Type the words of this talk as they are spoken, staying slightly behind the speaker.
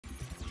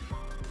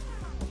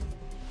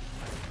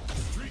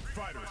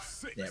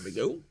There we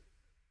go.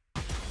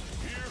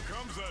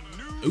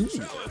 Ooh,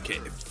 okay.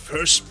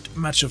 First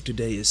match of the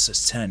day is a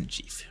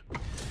Sanjeev.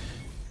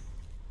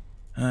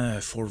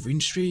 4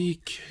 win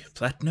streak,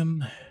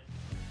 platinum.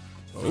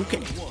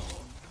 Okay.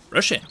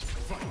 Rush in.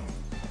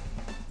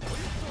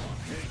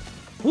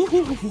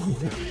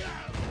 Woohoo!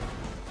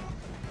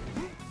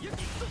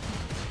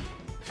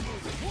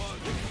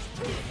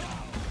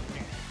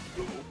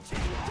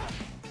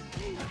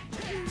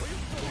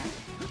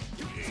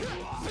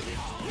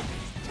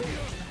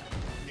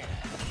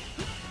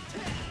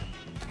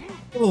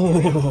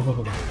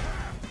 Oh,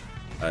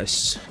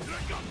 nice.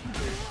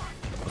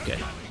 Okay.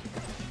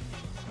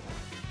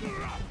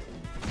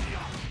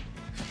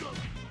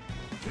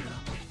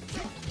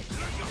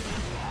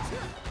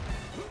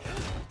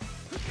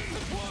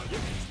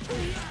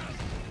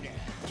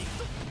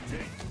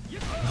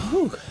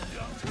 Oh.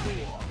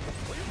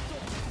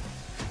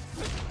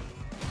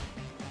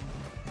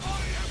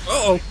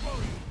 Uh-oh.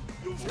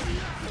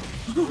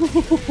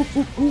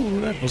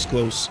 That was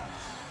close.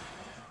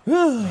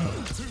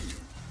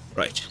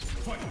 Right.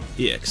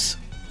 EX.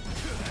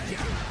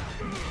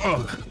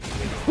 Oh.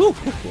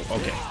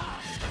 Okay.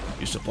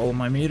 Used up all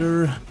my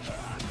meter.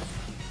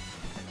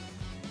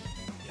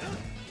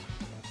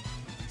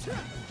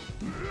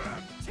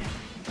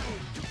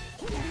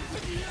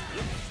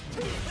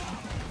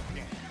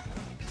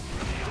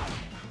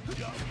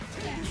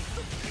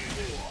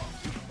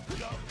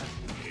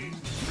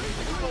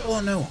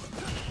 Oh no.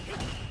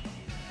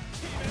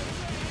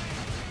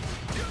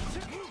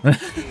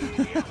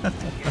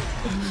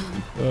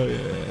 Oh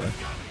yeah.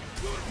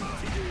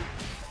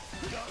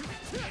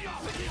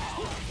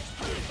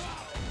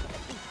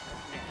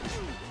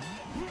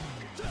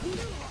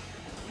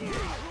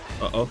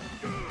 Uh-oh.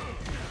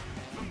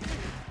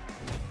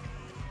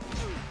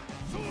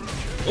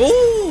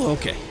 Oh,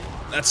 okay.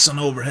 That's an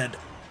overhead.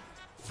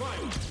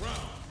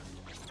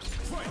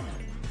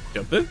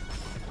 Jump it.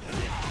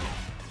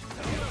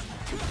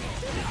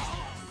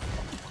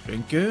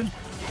 Drink it.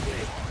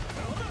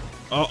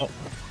 Uh-oh.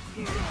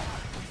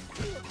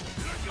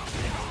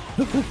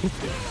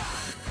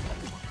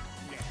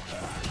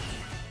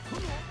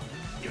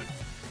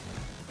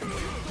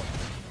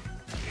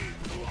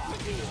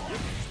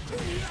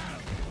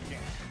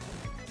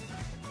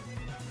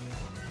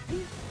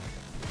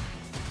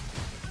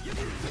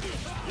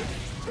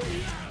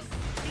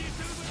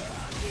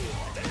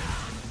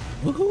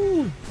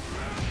 Woohoo!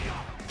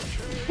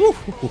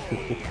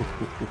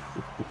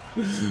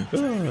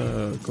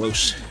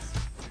 Close.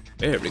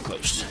 Very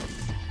close.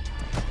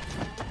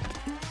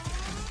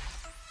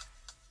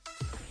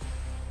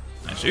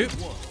 Nice you.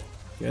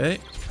 Okay.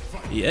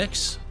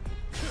 EX.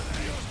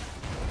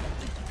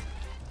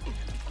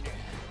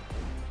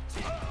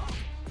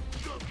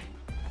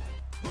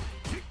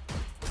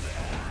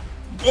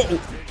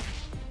 Oh!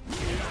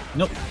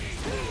 Nope.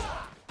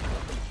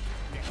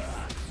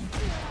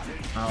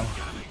 Ow.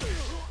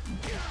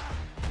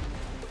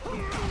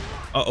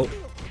 Uh-oh.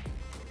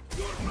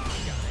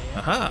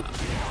 Aha!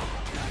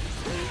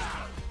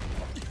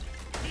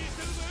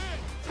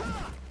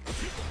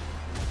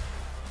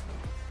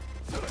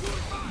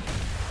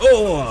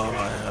 Oh,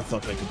 I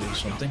thought I could do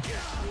something.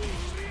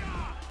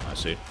 I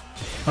see.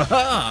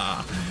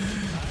 Haha!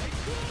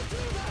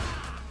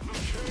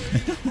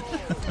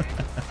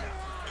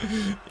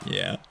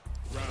 Yeah.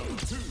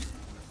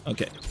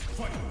 Okay.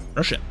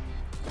 Rush it.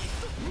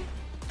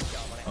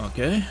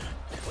 Okay.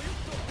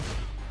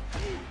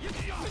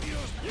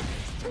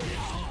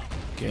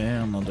 Okay,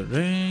 another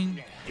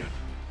ring.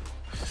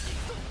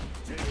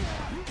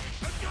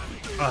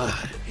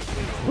 Ah.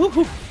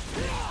 Woohoo!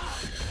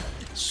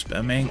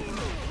 Spamming.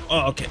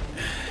 Oh, okay.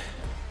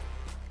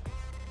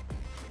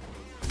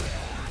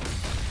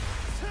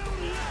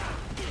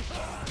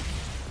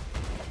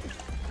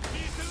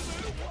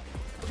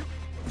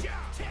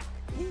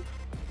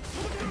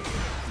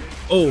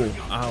 Oh,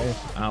 ow,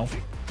 ow.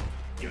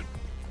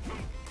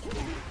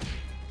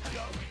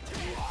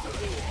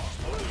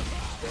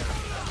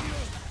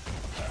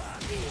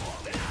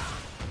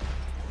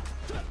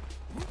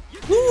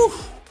 Woo!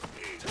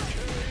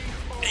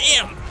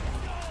 Damn!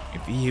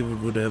 If he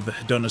would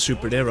have done a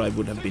super there, I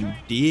would have been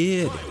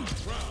dead.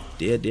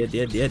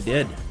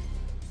 Dead.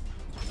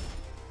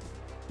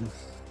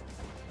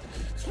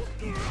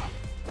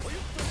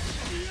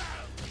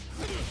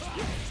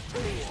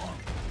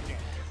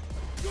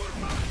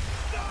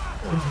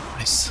 Oh,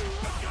 nice.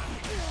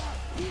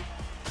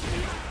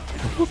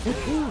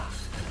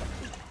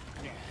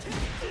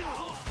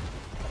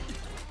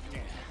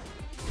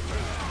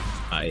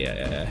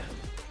 Ay.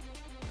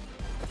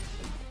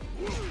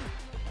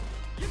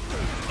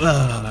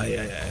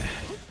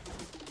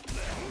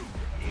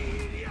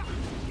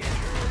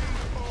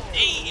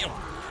 Damn.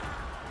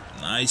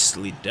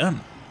 Nicely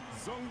done.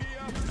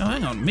 Oh,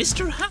 hang on,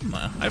 Mr.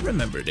 Hammer. I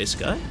remember this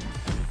guy.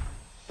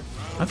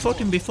 I fought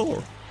him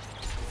before.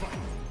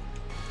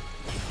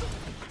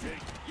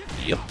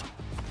 Yep.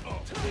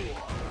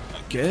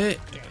 Okay,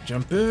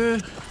 jumper.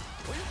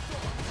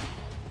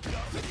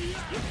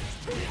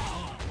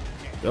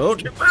 Go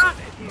jump.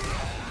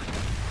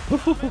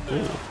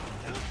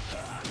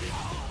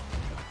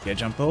 Okay,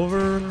 jump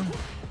over.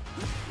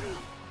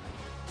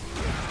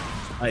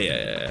 Oh,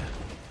 yeah.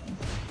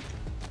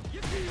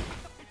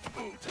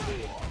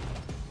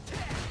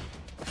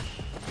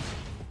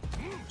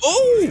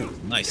 Oh!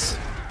 Nice.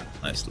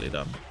 Nicely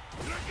done.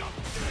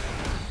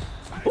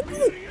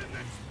 Ooh.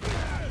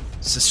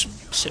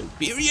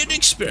 Superior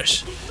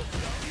Express.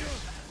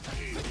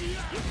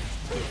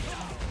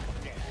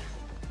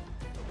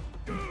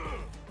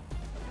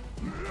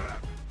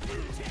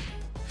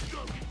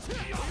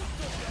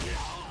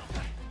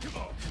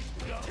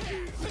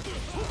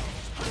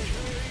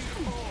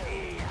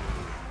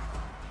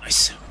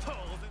 Nice.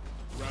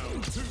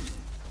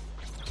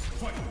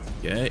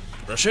 Okay,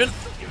 Russian.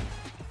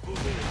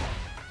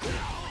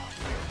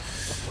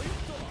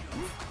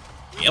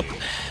 Yep.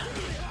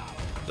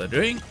 The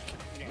drink.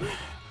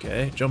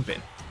 Okay, jump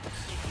in.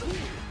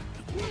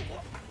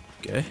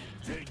 Okay.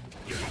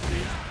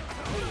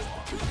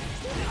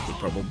 Could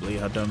probably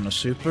have done a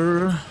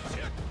super.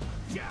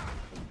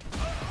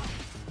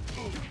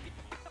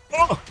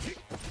 Oh!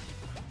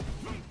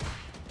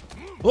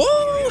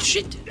 Oh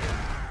shit!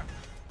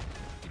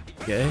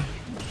 Okay.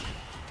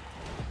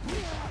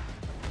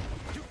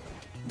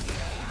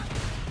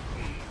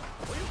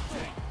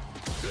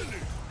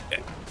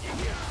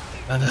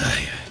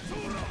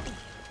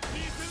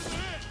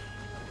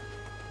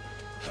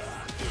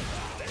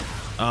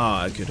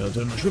 I could have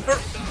done a super.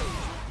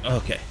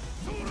 Okay.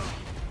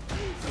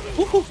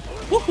 Woohoo!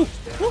 Woohoo!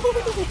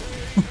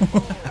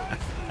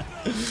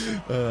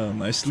 Woohoo!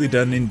 Nicely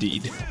done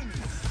indeed.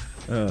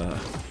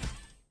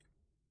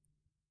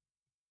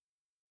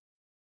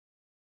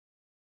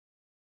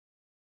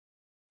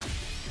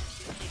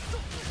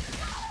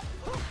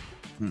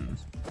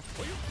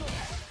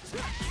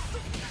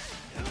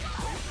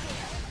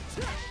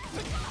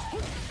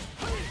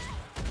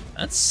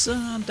 That's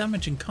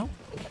damaging combo.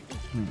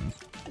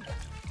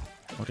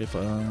 What if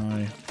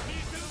I...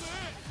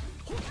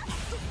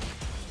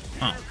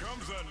 Oh.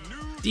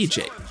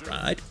 DJ.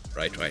 Right.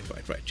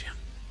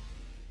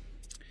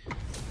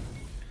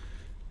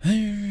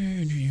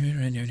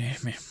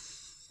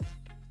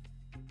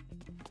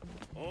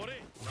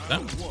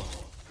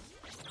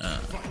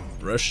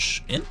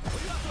 Rush in.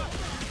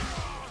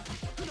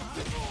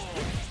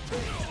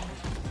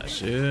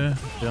 That's it.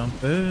 Jump.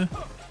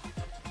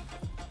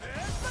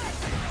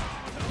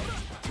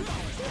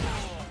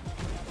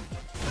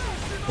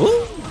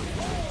 Oh,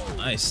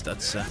 nice.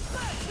 That's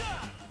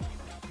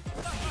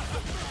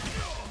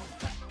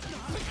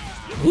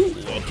ooh,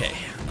 okay.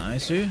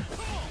 Nice.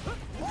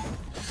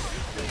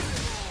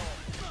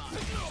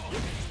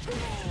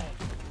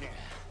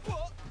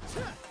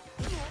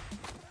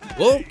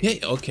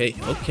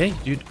 Okay,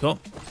 dude, come.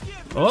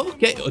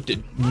 Okay,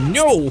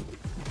 no.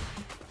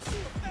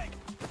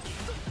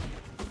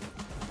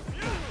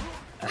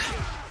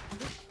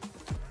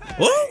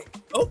 Oh,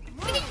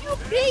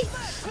 okay.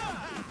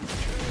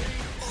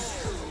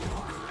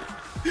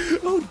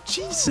 Oh,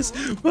 Jesus.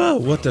 Wow,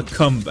 what a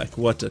comeback.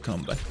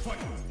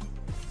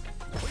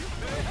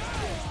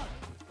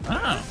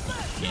 Ah,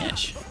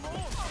 yes.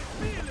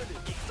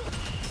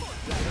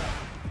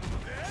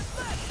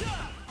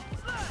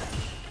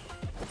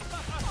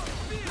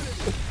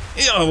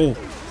 Yo.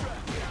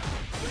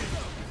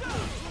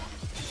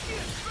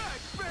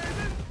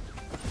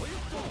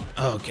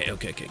 Okay.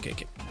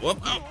 Whoop.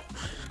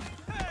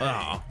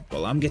 Oh,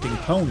 well, I'm getting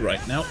pwned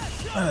right now.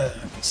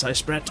 Side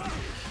spread.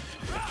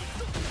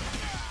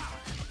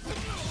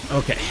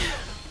 Okay.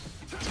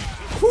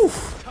 Whew.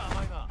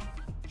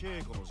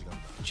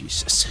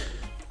 Jesus.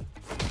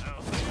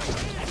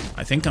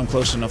 I think I'm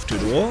close enough to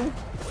the wall.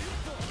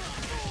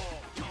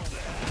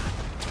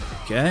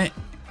 Okay.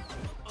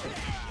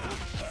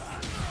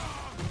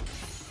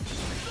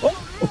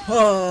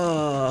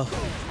 Oh.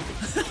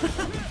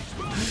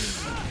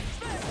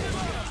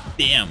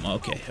 Damn,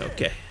 okay.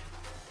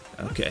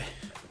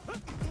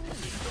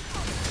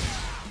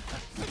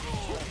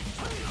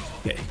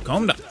 Okay,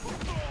 calm down.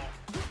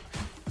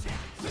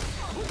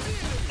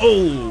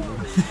 Oh!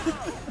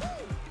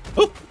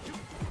 Oh!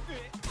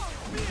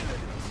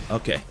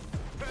 Okay.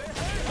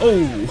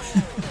 Oh!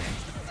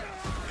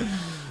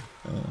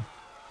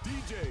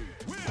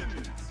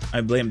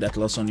 I blame that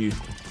loss on you,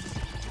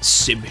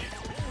 Sib.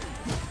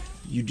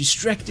 You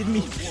distracted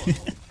me.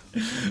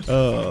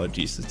 Oh,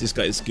 Jesus, this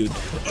guy is good.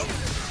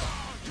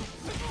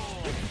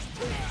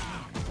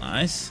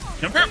 Nice.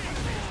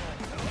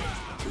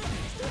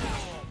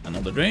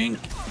 Another drink.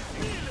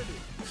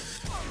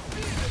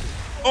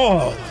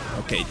 Oh,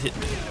 okay.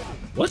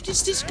 What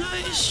is this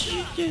guy?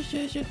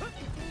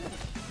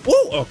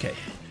 Oh, okay.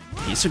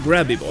 He's a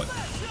grabby boy.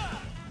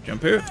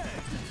 Jump here.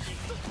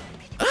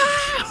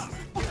 Ah!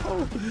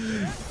 Oh.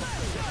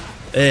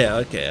 Yeah,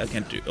 okay, I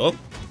can't do. Oh.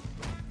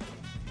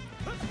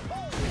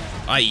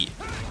 Aye.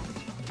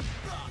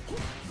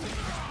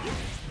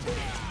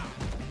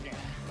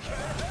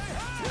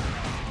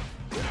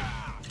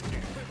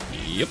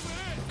 Yep.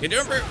 Get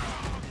over.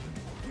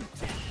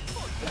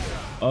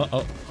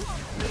 Uh-oh.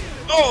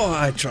 Oh,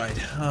 I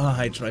tried.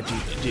 I tried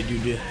to do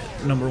the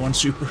 #1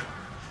 super.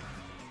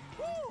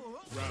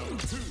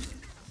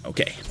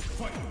 Okay.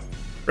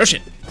 Rush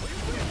it.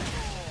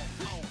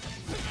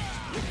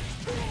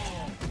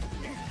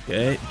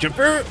 Okay,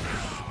 jumper.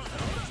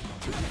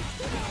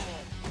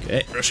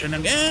 Okay, rush in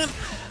again.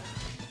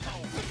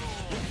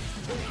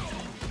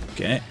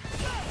 Okay.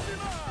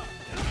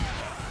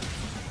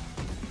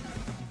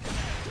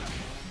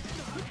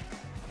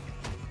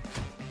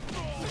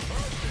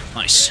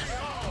 Nice.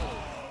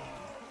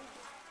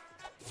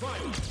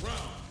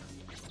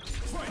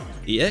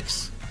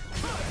 EX.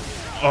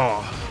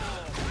 Oh.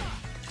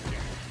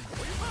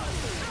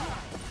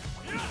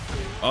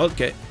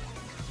 Okay.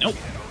 Nope.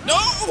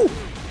 No!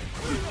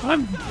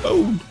 I'm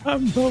boned.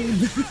 I'm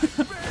boned.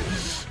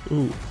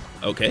 Ooh.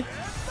 Okay.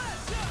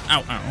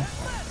 Ow, ow.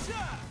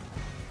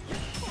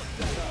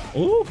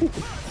 Oh.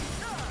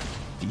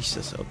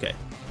 Jesus. Okay.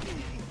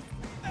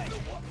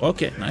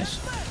 Okay. Nice.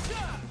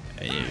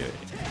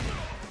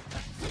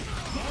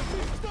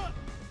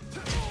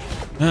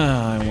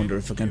 I wonder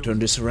if I can turn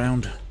this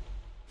around.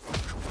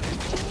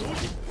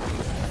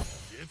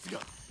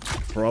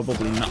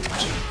 Probably not.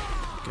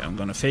 Okay, I'm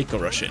gonna fake a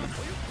rush in.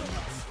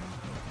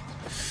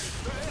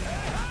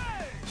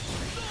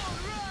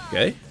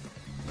 Okay.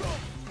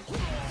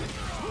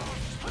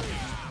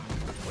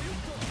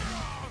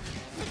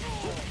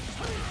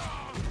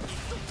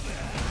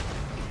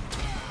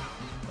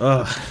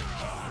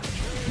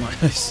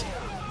 Nice.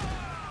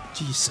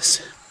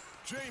 Jesus.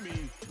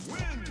 Jamie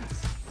wins.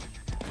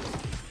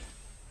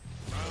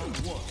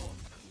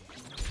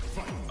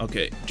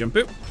 Okay, jump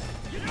it.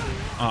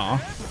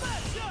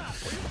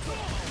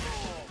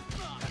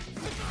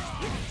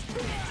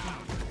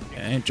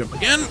 Okay, jump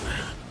again.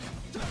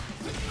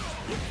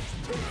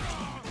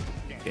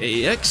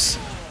 Okay, X.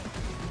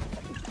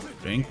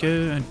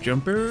 Drinker and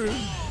jumper.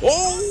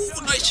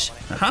 Oh, nice.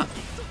 Haha.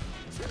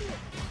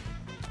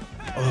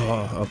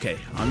 Oh, okay.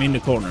 I'm in the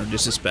corner.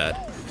 This is bad.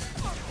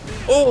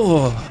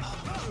 Oh.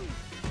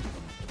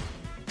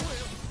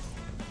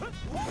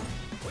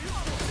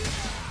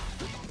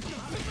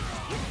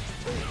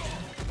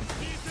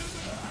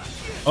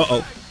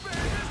 Uh-oh.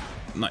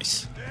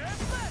 Nice.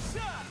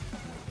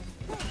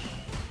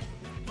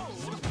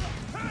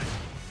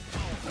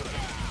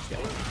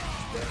 Okay.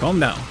 Calm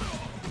down.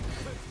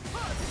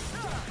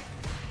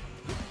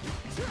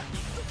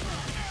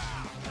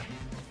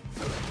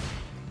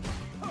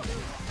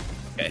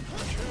 Okay.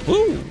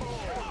 Woo!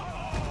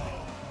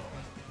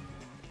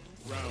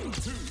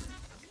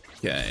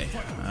 Okay.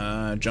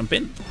 Jump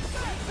in.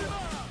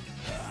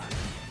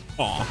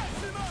 Aw.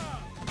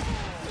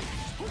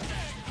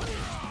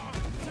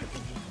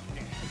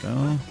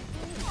 Go.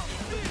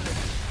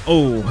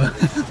 Oh.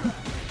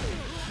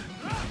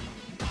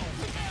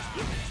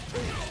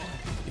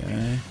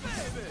 Okay.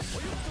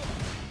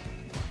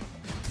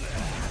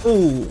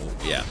 Oh,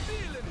 yeah.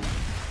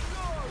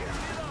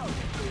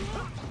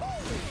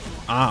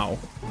 Ow.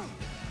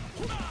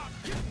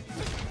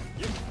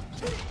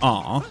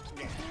 Aw.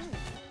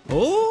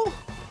 Oh.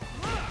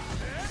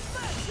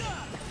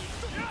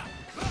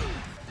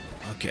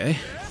 Okay.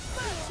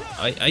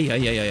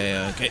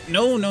 Okay.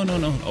 No.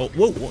 Oh,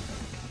 whoa.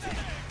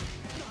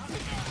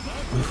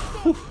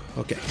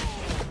 Okay.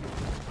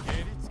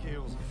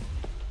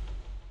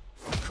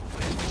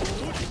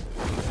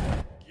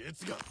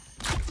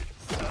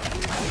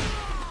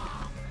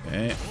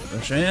 Okay,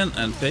 rush in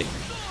and fake.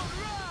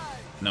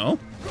 No?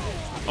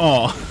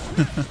 Oh,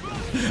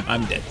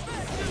 I'm dead.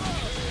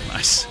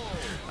 Nice.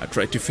 I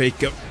tried to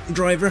fake a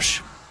drive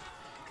rush,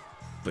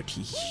 but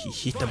he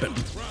hit the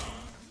button.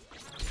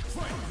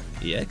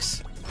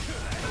 EX.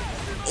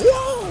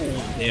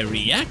 Whoa! The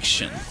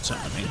reaction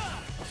timing.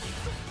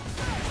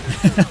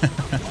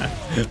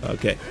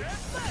 Okay.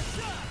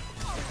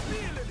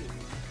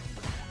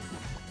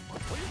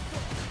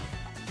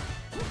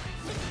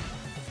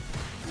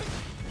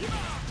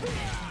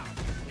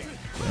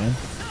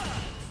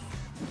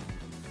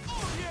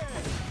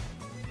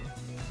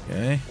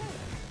 Okay.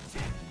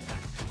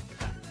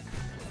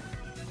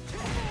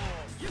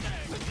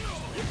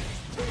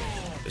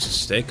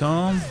 Just stay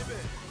calm.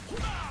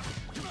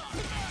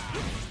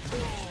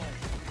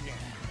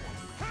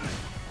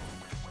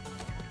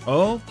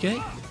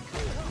 Okay.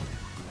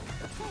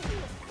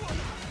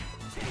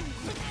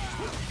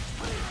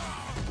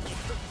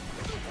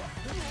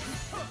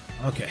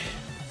 Okay.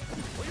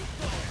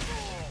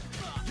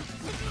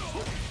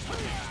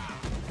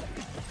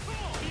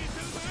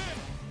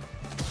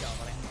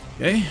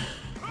 Okay.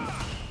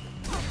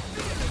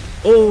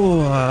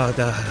 Oh,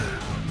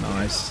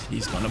 nice.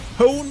 He's gonna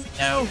pwn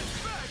now.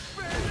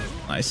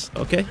 Nice.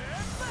 Okay.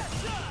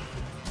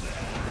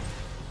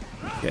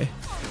 Okay.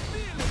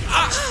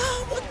 Ah!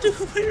 What the?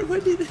 Where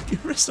did the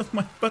rest of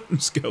my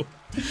buttons go?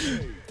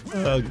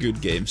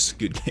 Good games.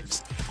 Good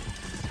games.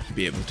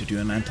 Be able to do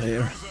an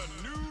anti-air.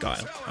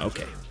 Guile.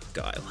 Okay.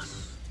 Guile.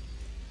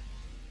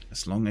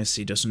 As long as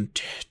he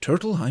doesn't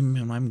turtle,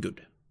 I'm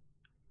good.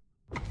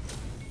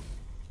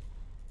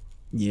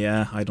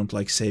 Yeah, I don't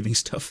like saving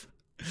stuff.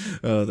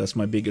 That's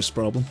my biggest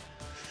problem.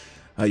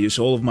 I use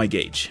all of my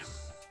gauge.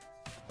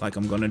 Like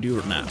I'm gonna do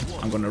it now.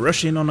 I'm gonna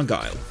rush in on a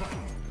Guile.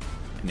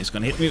 And he's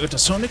gonna hit me with a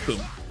sonic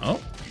boom.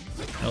 Oh.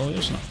 No, it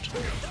was not.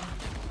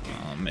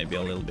 Maybe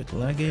a little bit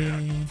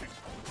laggy.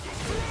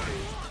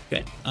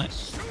 Okay,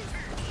 nice.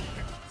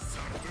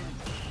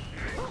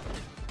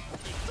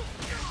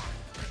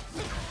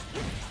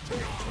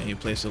 Okay, he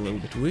plays a little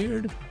bit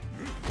weird.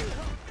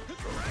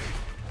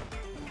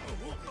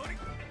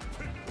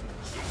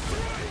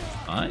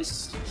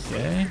 Nice.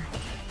 Okay.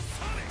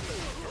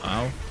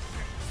 Ow.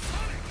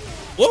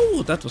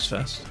 Whoa, that was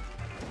fast.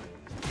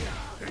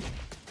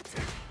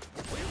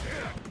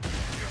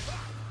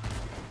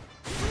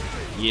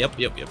 Yep.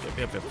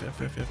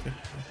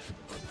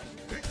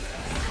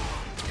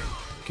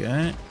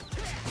 Okay.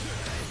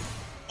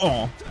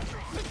 Oh.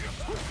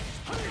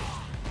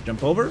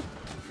 Jump over.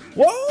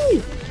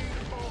 Whoa!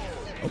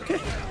 Okay.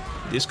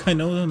 This guy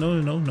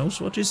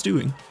knows what he's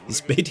doing. He's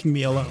baiting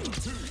me a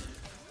lot.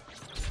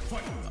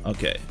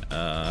 Okay.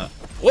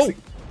 Whoa!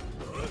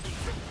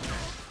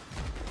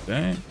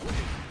 Okay.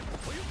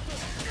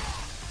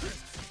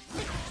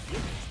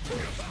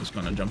 He's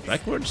gonna jump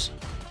backwards.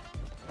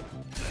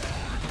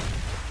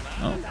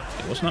 No,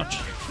 it was not.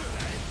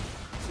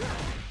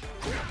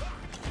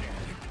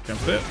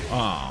 Jump it.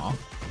 Aww.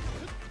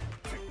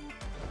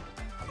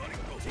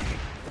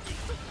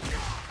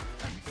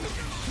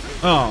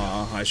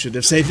 Oh, I should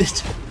have saved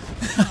it.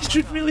 I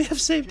should really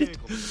have saved it.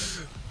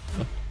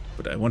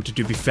 But I wanted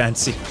to be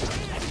fancy.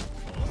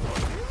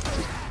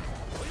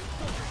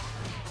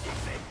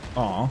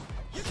 Aw.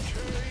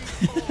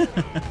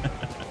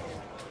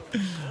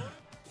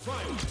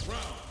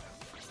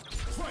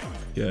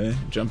 Okay,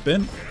 jump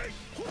in.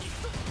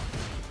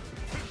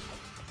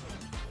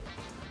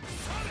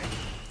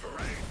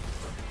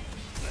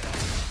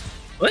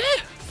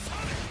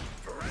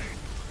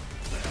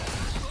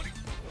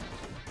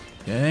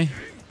 Okay.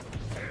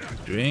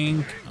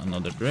 Drink,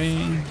 another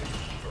drink.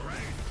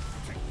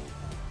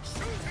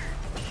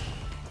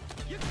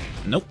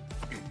 Nope.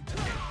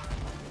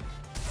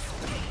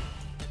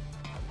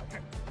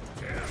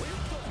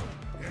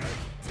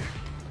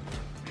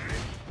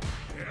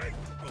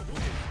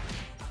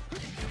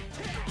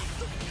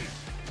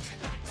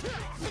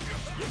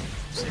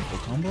 Simple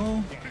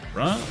combo.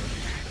 Run.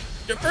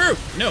 Jumper!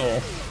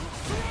 No.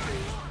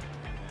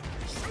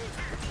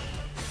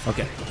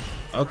 Okay.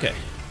 Okay.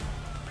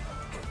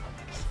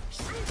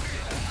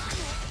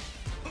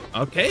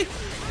 Okay.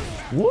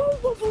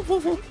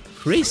 Whoa.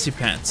 Crazy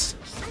pants.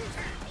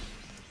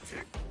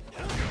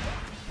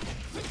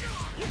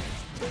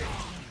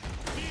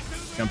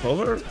 Jump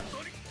over.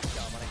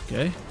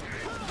 Okay.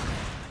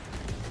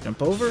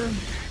 Jump over.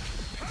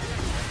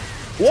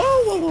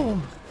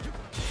 Whoa.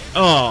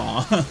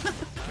 Oh.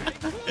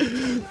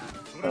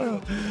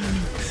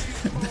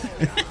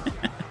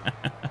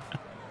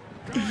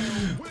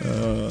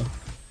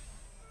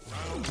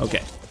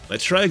 Okay.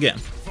 Let's try again.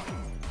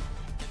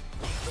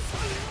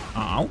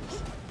 Ow.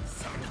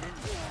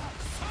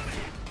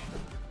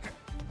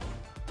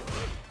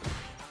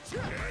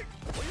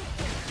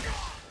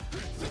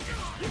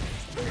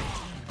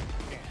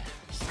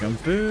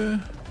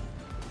 Jumper.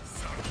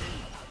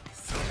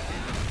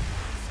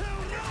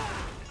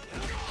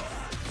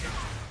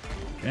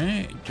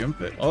 Okay,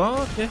 jump it.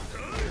 Oh, okay.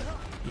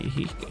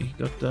 He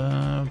got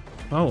the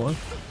power.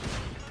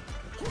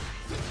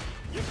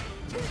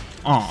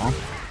 Aw.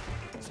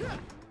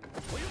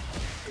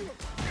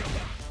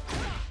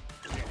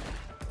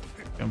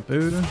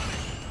 Jumper.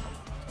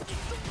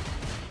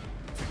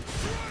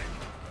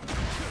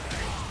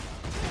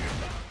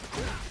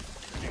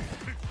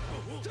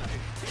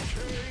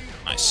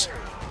 Nice.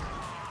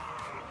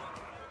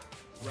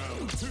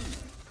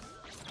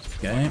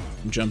 Okay,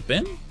 jump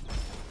in.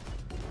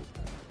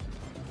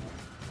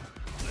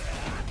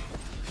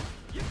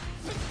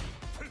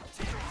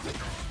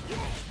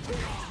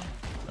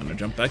 Gonna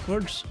jump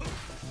backwards.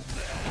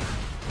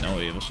 No,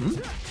 he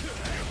wasn't.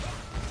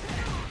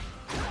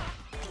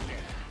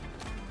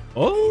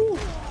 Oh,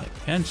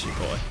 fancy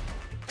boy.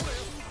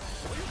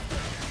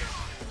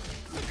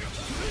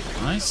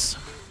 Nice.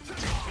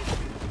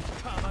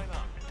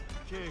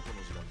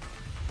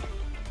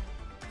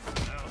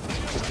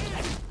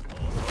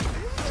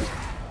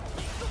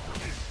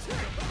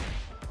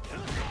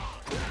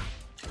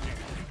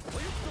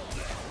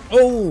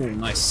 Oh,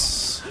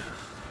 nice.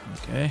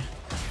 Okay.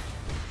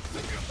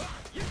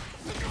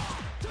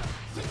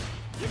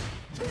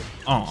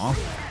 Aw.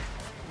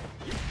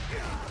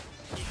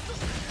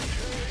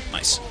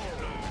 Nice.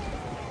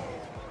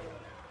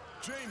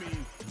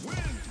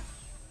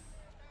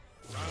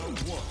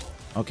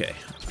 Okay.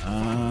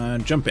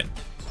 Jump in.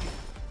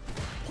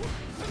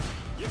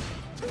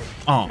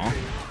 Aw.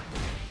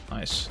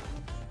 Nice.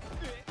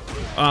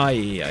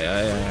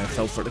 I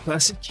fell for the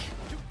classic.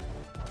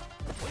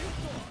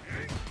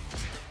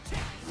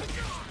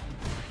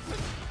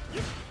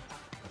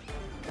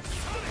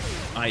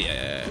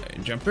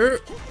 Jumper.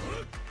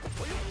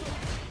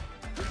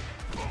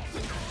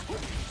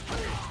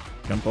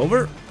 Jump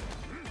over.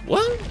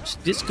 What?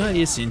 This guy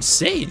is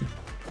insane.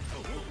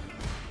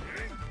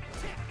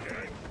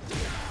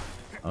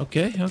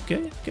 Okay.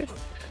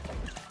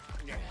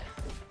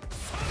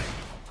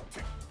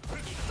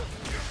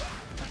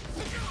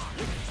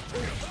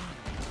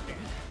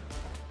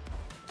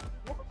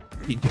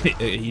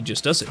 He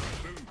just does it.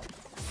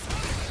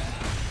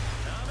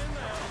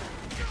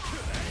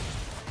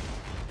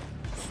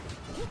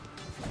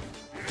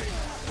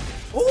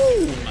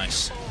 Oh,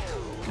 nice.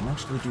 You can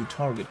actually do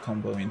target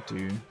combo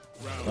into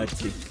right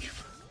click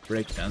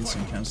breakdance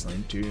and cancel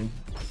into.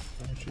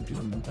 I should do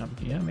them on time.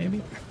 Yeah,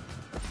 maybe.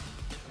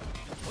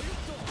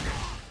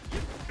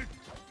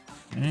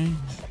 Okay,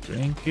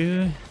 drink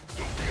it.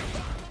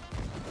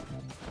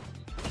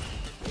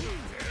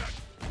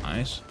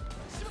 Nice.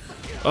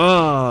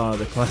 Oh,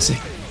 the classic.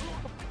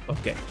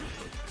 Okay.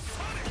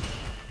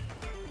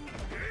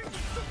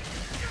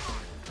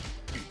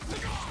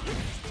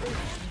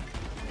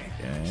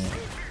 Okay.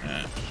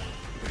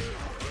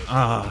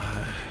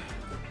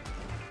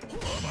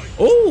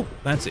 Oh,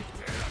 fancy.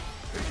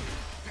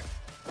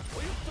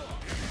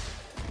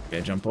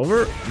 Okay, jump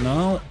over.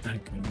 No, I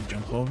can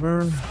jump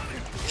over.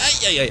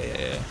 Yeah.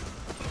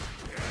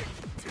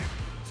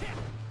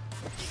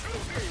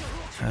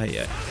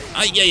 Yeah.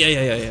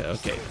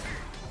 Okay.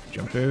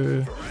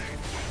 Jumper.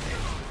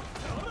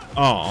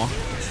 Aw.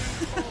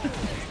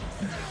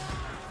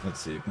 Let's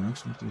see, you can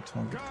actually do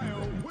target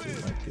combo into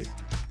like a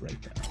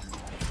breakdown.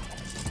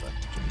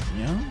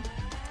 Yeah.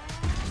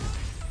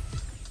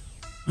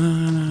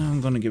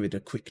 I'm gonna give it a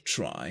quick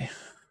try.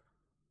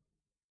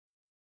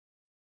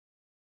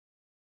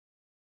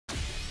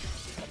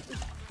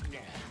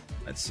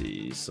 Let's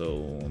see,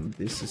 so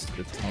this is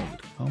the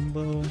target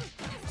combo.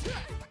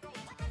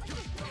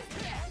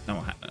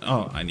 No,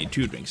 oh, I need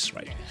 2 drinks,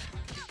 right?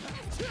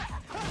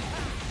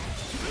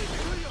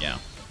 Yeah.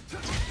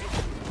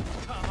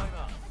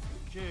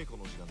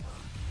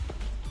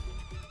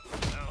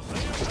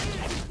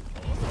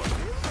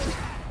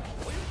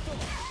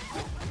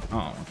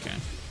 Oh, okay.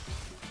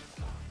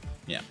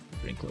 Yeah,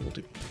 drink level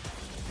 2.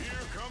 Here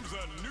comes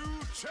a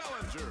new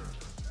challenger.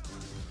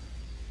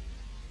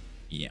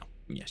 Yeah,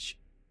 yes.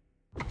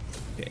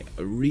 Okay,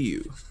 a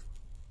Ryu.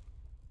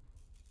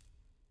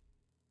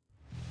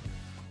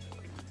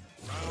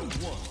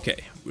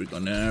 Okay, we're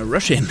gonna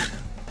rush in.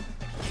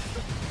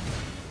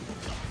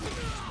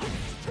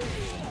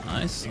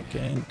 Nice,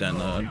 okay, then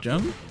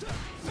jump.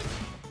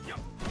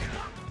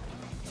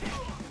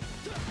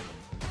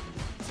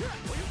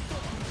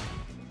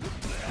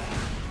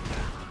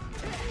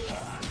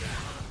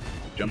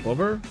 Jump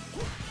over.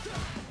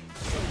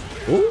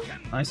 Oh,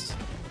 nice.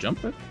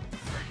 Jump it.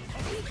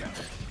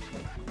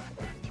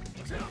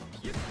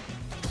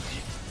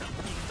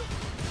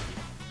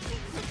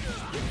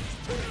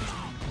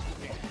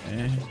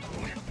 Okay.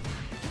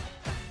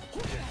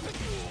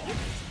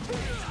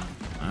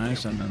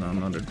 Nice, and then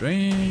another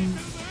drink.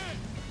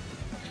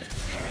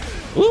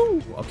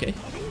 Ooh, okay.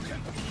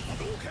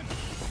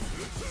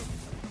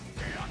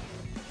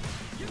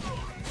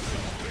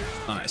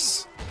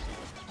 Nice.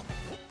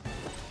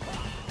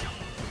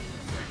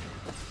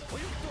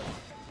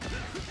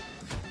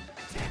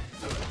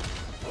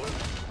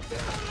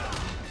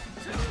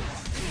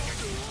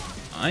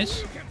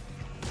 Nice.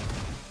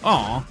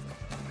 Aw.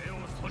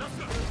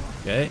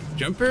 Okay,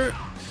 jumper.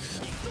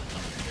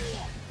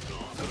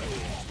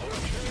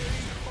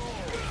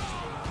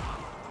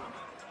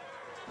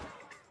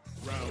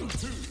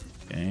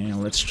 Okay,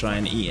 let's try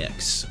an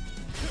EX.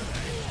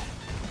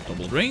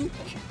 Double drink.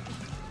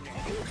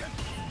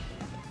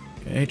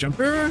 Okay,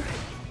 jumper.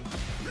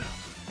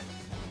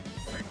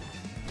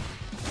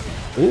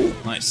 Oh,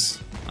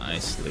 nice.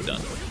 Nicely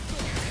done.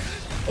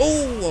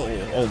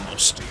 Oh,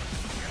 almost.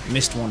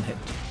 Missed one hit.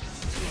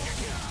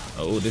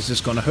 Oh, this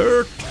is gonna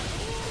hurt.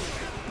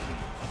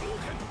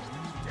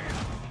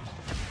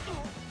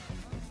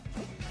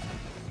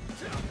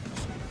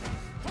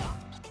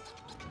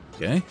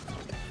 Okay.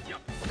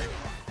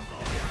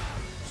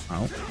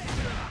 Ow.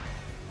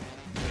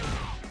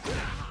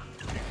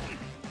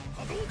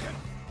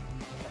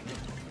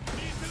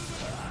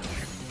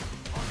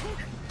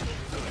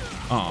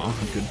 Oh,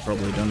 I could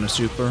probably done a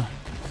super.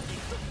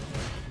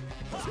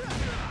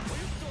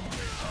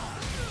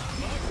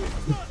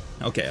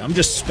 Okay, I'm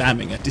just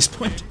spamming at this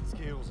point.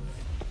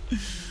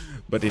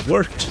 But it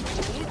worked.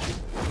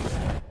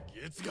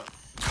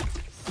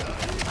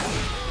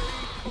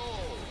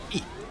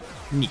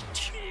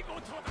 Neat.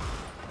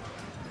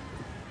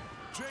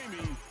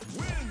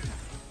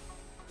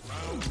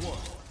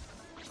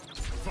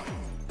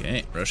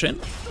 Okay, rush in.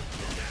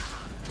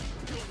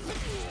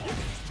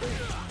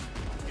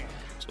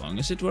 As long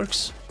as it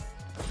works.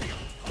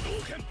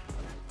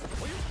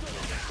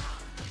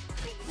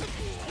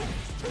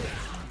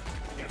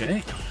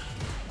 Okay.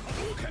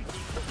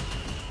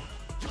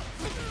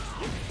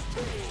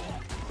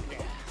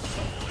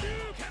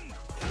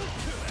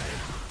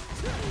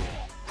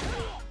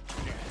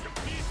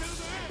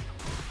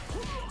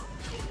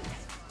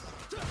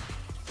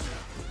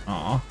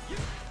 Aw.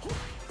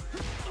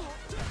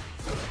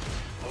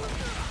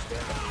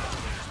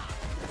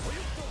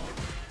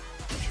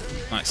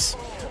 Nice.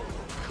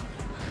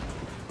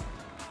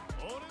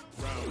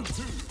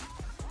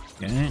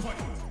 Okay.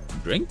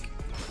 Drink.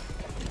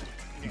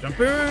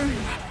 Jumper.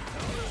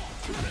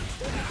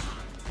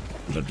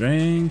 The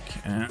drink.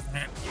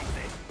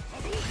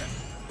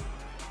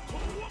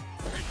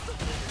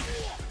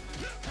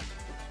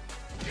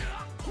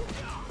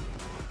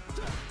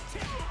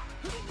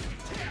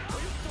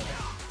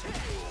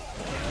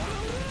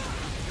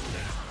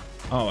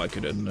 Oh, I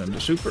could have done the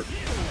super.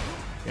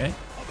 Okay.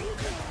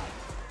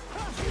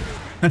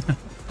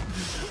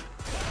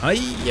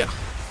 Hiya!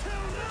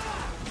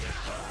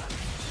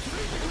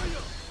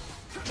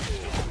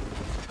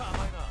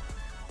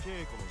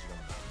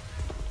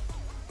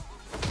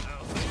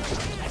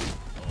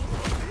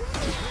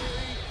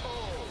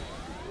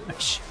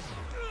 Nice.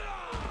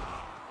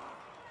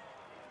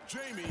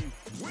 Jamie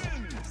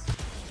wins.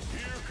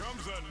 Here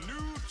comes a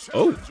new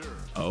Oh, challenger.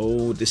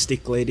 oh, the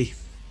stick lady.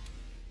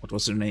 What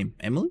was her name?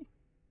 Emily?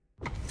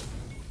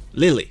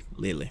 Lily.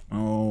 Lily.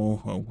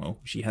 Oh, oh, oh.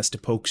 She has the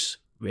pokes.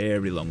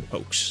 Very long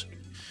pokes.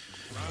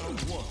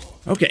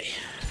 Okay.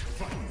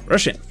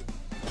 Rush in.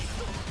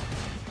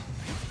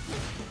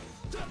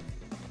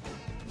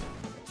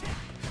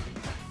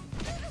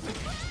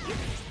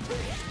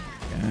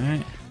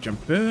 Okay.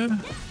 Jump there.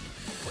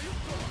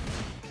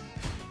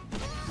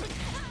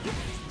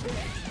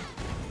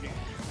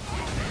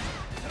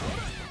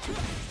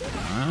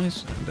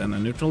 Nice. And then a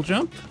neutral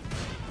jump.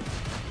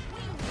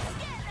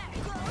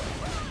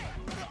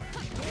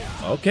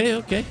 Okay,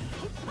 okay.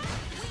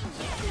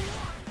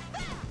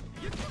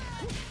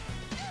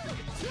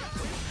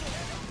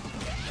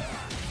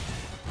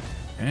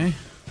 Okay.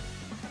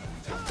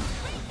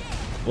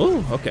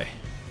 Oh, okay.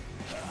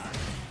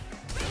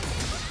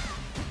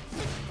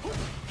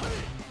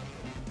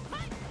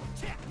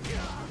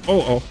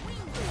 Oh, oh.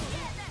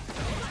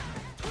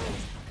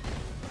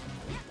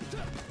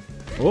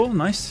 Oh,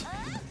 nice.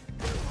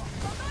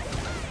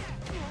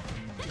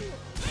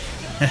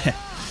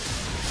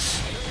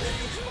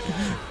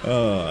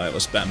 Oh, I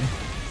was spamming.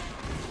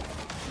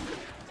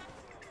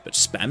 But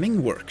spamming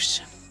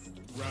works.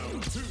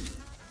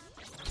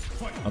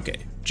 Okay,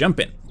 jump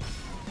in.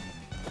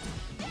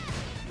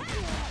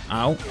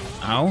 Ow,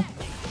 ow,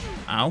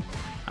 ow,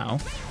 ow.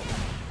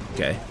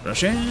 Okay,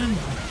 rush in.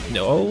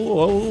 No,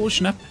 oh,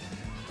 snap.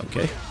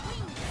 Okay.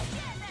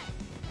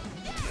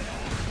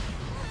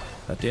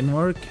 That didn't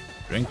work.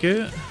 Drink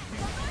it.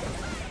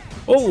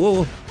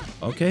 Oh,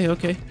 oh, okay,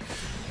 okay.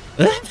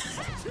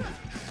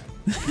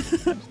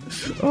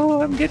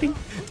 Oh, I'm getting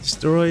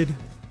destroyed.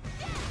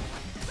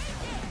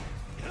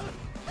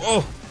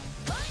 Oh.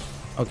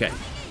 Okay.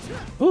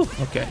 Oh,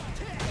 okay.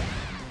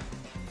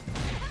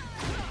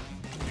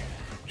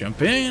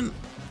 Jump in.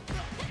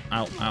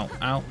 Ow, ow,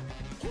 ow.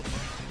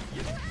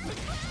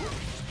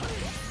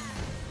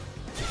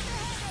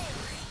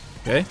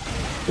 Okay.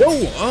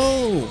 Whoa,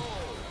 oh!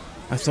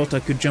 I thought I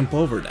could jump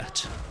over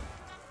that.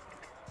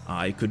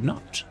 I could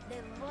not. The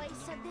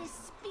voice of the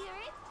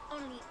spirit,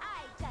 only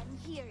I can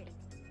hear it.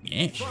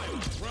 Yes.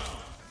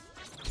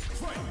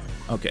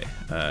 Okay.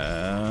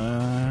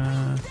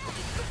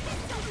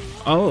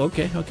 Oh,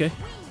 okay, okay.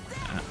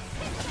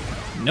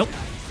 Nope.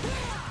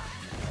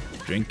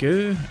 Drink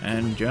it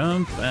and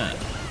jump and...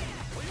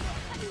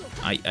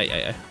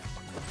 I.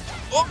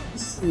 Oh!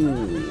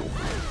 Ooh.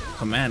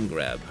 Command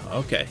grab.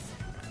 Okay.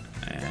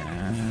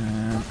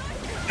 And...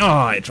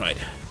 Oh, I tried.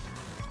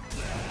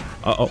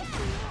 Uh-oh.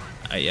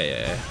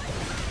 Aye.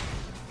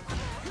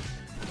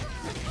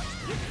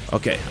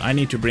 Okay, I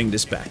need to bring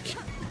this back.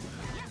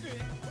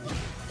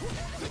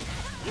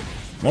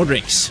 More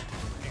drinks.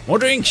 More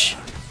drinks!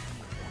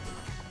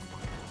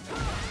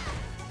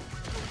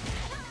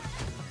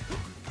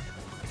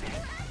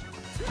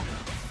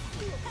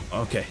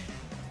 Okay.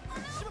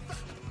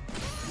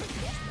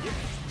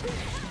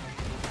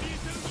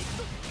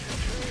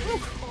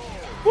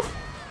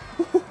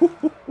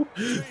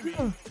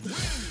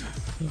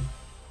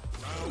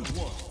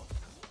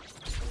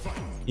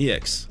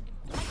 EX.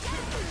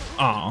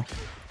 Aw.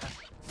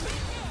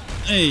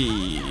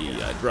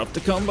 Hey, I dropped the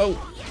combo.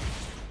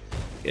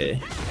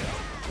 Okay.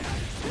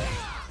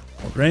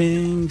 More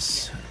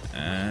rings.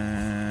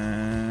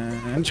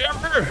 And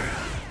jumper!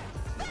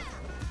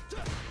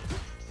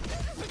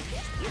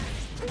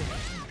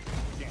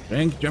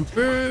 Drink,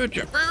 jumper,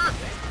 jumper!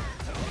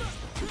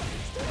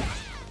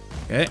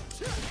 Okay.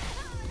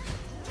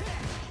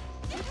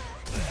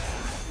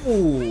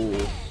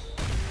 Ooh.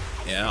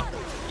 Yeah.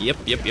 Yep.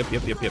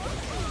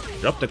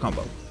 Drop the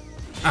combo.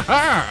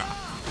 Aha!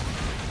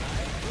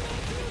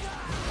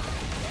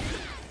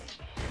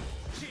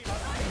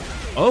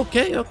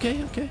 Okay.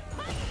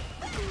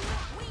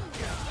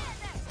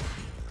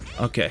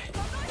 Okay.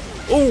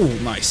 Oh,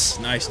 nice.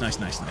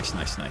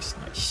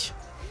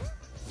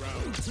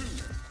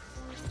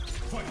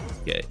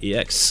 Yeah,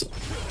 EX.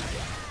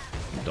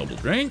 Double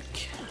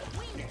drink.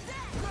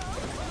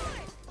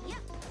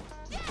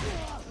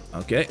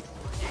 Okay.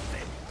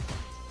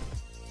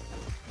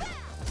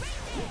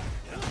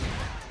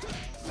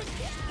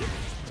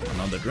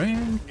 Another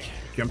drink.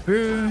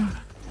 Jumper.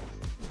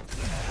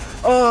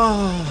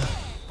 Oh!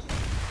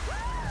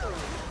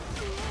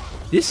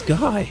 This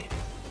guy.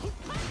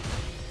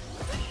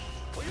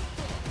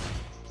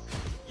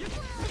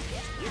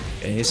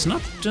 It's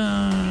not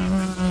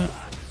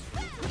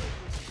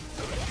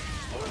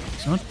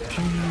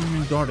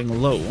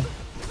guarding low.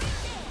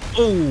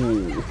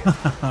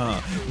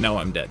 Oh! Now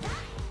I'm dead.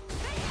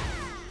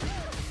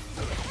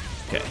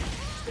 Okay.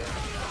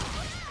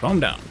 Calm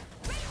down.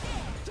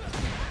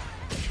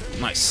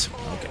 Nice.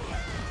 Okay.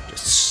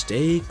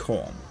 Stay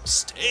calm.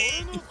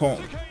 Stay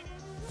calm.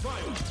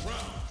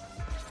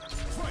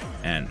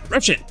 And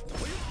rush it.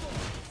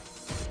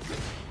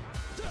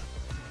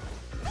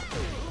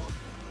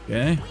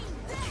 Okay.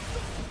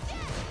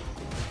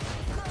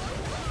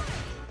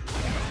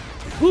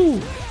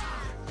 Woo!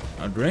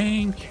 A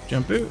drink,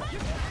 jump out.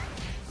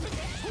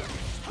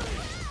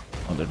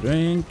 Another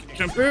drink,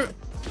 jump out.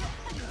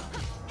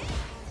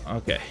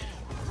 Okay.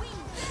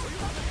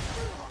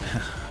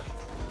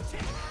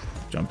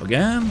 Jump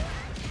again.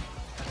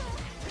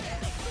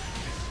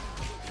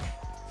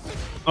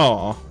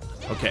 Oh,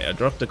 okay, I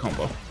dropped the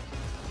combo.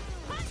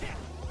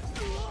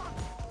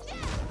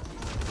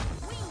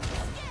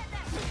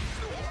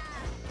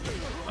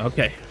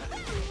 Okay.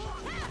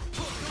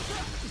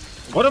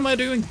 What am I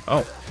doing?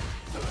 Oh.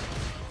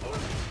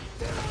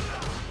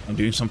 I'm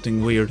doing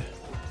something weird.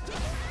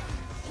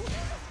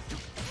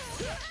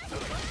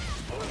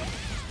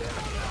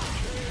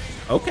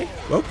 Okay,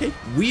 okay.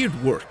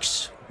 Weird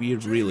works.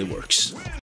 Weird really works.